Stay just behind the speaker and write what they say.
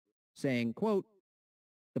saying, quote,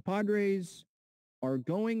 "The Padres are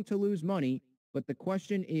going to lose money, but the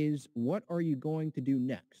question is, what are you going to do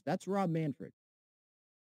next?" That's Rob Manfred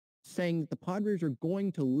saying that the Padres are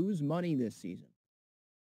going to lose money this season.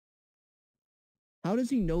 How does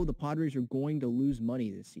he know the Padres are going to lose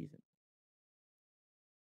money this season?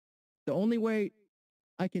 The only way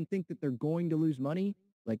I can think that they're going to lose money,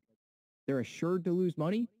 like they're assured to lose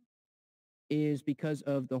money, is because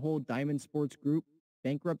of the whole Diamond Sports Group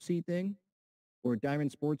bankruptcy thing, or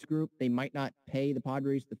Diamond Sports Group. They might not pay the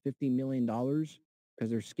Padres the $50 million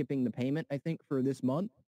because they're skipping the payment, I think, for this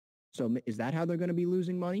month. So is that how they're going to be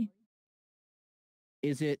losing money?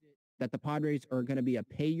 Is it that the Padres are going to be a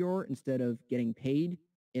payor instead of getting paid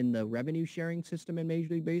in the revenue sharing system in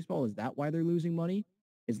Major League Baseball? Is that why they're losing money?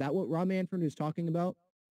 Is that what Rob Manfred is talking about?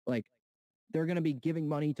 Like, they're going to be giving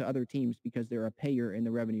money to other teams because they're a payer in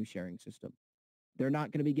the revenue sharing system. They're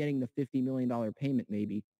not going to be getting the $50 million payment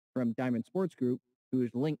maybe from Diamond Sports Group, who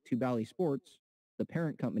is linked to Bally Sports, the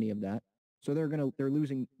parent company of that. So they're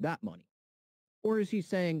losing that money. Or is he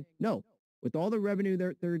saying, no, with all the revenue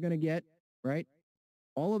they're going to get, right?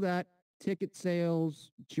 All of that, ticket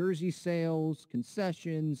sales, jersey sales,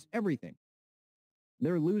 concessions, everything.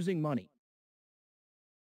 They're losing money.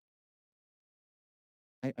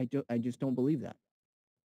 I just don't believe that.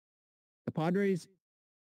 The Padres,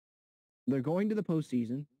 they're going to the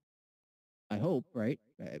postseason. I hope, right?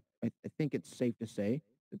 I think it's safe to say.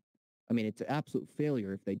 I mean, it's an absolute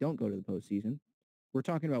failure if they don't go to the postseason. We're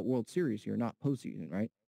talking about World Series here, not postseason,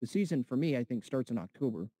 right? The season, for me, I think starts in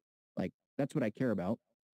October. Like, that's what I care about.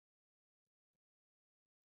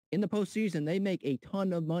 In the postseason, they make a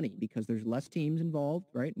ton of money because there's less teams involved,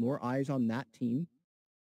 right? More eyes on that team.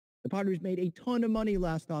 The Padres made a ton of money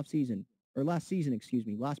last postseason,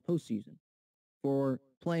 for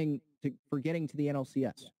getting to the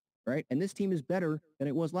NLCS, right? And this team is better than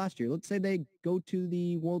it was last year. Let's say they go to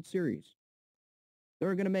the World Series.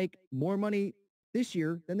 They're going to make more money this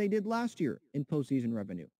year than they did last year in postseason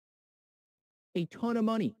revenue. A ton of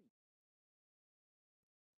money.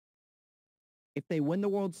 If they win the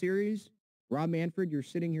World Series, Rob Manfred, you're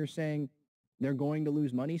sitting here saying they're going to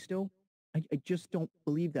lose money still? I just don't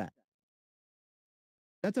believe that.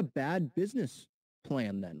 That's a bad business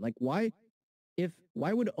plan then. Like, why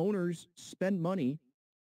would owners spend money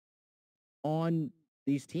on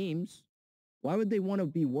these teams? Why would they want to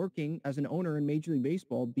be working as an owner in Major League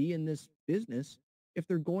Baseball, be in this business, if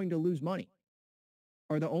they're going to lose money?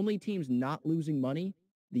 Are the only teams not losing money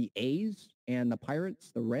the A's and the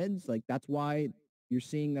Pirates, the Reds? Like, that's why you're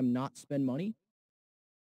seeing them not spend money?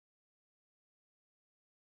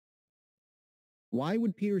 Why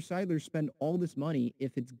would Peter Seidler spend all this money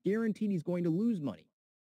if it's guaranteed he's going to lose money?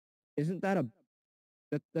 Isn't that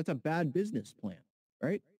that's a bad business plan,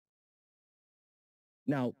 right?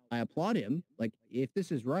 Now, I applaud him. Like, if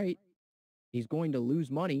this is right, he's going to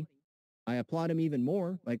lose money. I applaud him even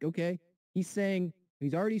more. Like, okay, he's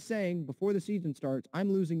already saying before the season starts,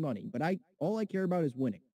 I'm losing money, but all I care about is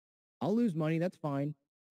winning. I'll lose money, that's fine,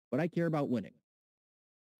 but I care about winning.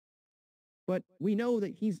 But we know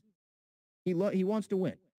that he wants to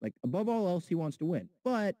win. Like, above all else, he wants to win.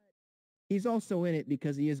 But he's also in it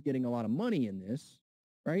because he is getting a lot of money in this,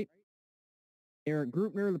 right? Eric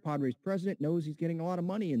Grupner, the Padres president, knows he's getting a lot of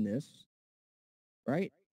money in this,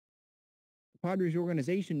 right? The Padres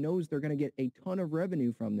organization knows they're going to get a ton of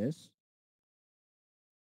revenue from this.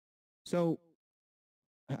 So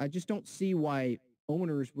I just don't see why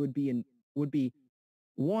owners would be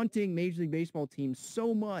wanting Major League Baseball teams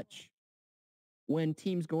so much when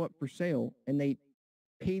teams go up for sale and they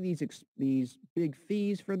pay these big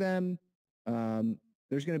fees for them.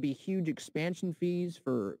 There's going to be huge expansion fees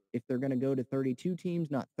for if they're going to go to 32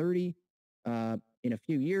 teams, not 30, in a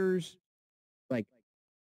few years. Like,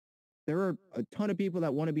 there are a ton of people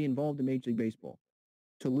that want to be involved in Major League Baseball.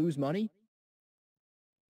 To lose money,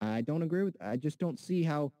 I don't agree with that. I just don't see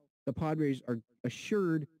how the Padres are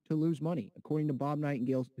assured to lose money, according to Bob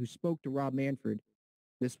Nightengale, who spoke to Rob Manfred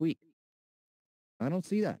this week. I don't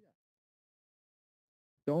see that.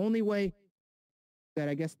 The only way that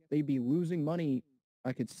I guess they'd be losing money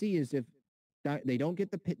I could see is if they don't get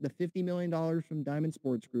the $50 million from Diamond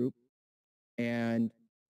Sports Group, and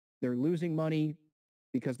they're losing money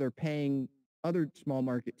because they're paying other small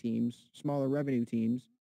market teams, smaller revenue teams,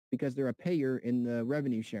 because they're a payer in the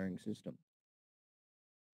revenue sharing system.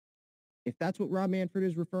 If that's what Rob Manfred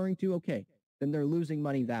is referring to, okay, then they're losing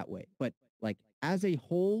money that way. But like, as a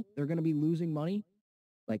whole, they're going to be losing money.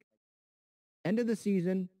 Like, end of the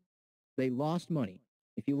season, they lost money.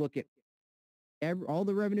 If you look at all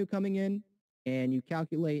the revenue coming in and you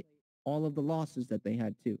calculate all of the losses that they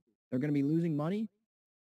had too, they're going to be losing money.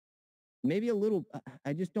 maybe a little.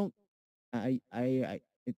 I just don't.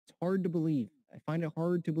 It's hard to believe. I find it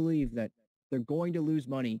hard to believe that they're going to lose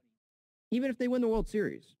money, even if they win the World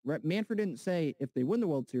Series. Right? Manfred didn't say if they win the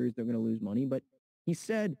World Series they're going to lose money, but he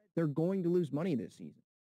said they're going to lose money this season.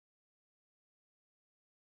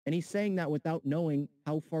 And he's saying that without knowing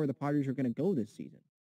how far the Padres are going to go this season.